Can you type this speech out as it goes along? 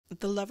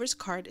The Lover's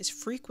card is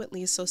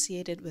frequently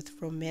associated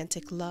with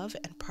romantic love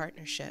and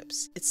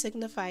partnerships. It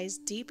signifies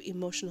deep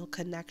emotional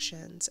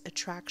connections,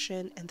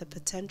 attraction, and the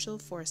potential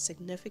for a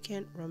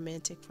significant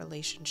romantic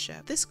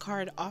relationship. This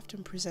card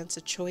often presents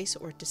a choice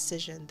or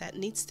decision that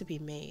needs to be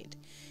made.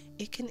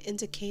 It can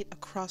indicate a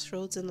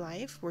crossroads in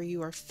life where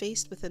you are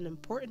faced with an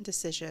important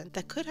decision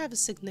that could have a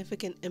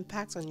significant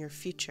impact on your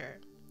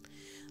future.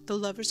 The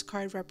Lover's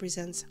card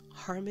represents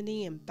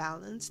harmony and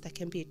balance that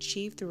can be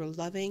achieved through a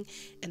loving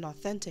and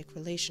authentic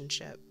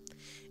relationship.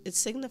 It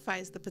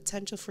signifies the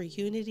potential for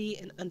unity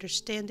and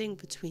understanding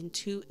between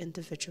two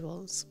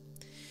individuals.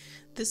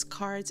 This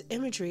card's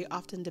imagery,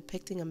 often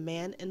depicting a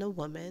man and a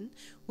woman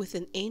with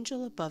an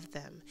angel above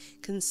them,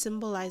 can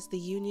symbolize the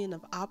union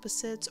of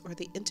opposites or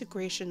the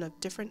integration of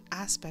different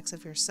aspects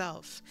of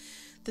yourself.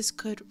 This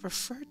could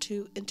refer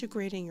to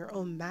integrating your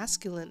own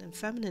masculine and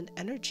feminine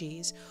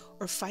energies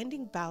or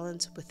finding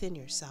balance within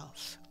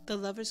yourself. The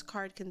Lover's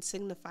card can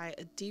signify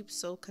a deep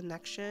soul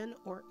connection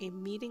or a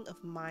meeting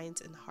of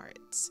minds and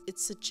hearts. It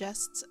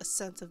suggests a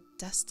sense of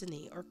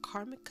destiny or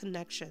karmic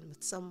connection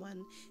with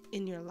someone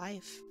in your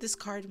life. This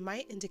card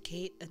might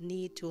indicate a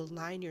need to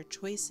align your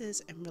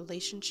choices and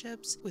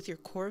relationships with your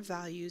core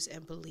values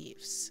and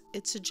beliefs.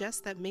 It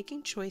suggests that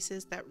making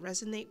choices that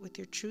resonate with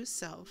your true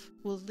self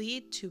will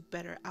lead to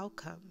better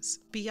outcomes.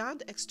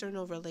 Beyond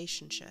external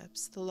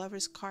relationships, the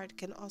Lover's card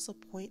can also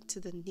point to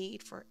the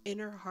need for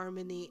inner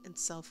harmony and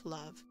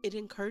self-love. It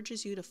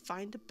encourages you to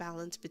find a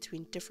balance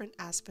between different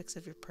aspects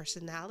of your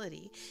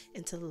personality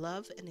and to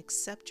love and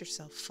accept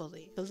yourself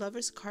fully. The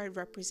Lover's card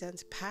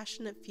represents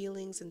passionate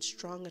feelings and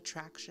strong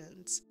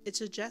attractions. It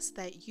suggests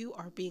that you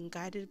are being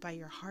guided by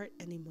your heart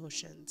and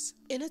emotions.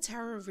 In a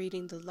tarot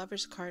reading, the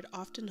Lover's card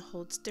often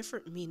holds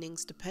different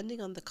meanings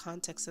depending on the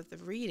context of the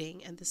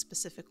reading and the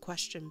specific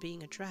question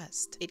being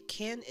addressed. It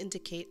can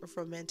indicate a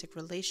romantic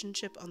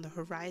relationship on the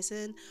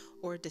horizon,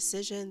 or a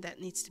decision that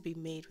needs to be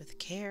made with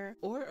care,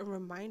 or a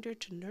reminder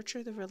to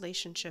nurture the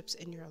relationships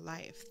in your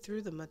life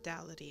through the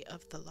modality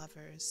of the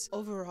Lovers.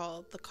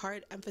 Overall, the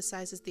card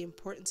emphasizes the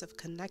importance of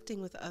connecting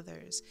with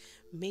others,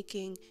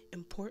 making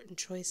important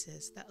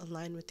choices that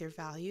align with your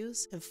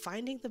values, and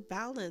finding the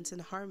balance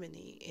and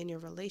harmony in your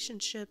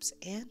relationships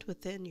and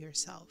within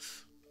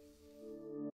yourself.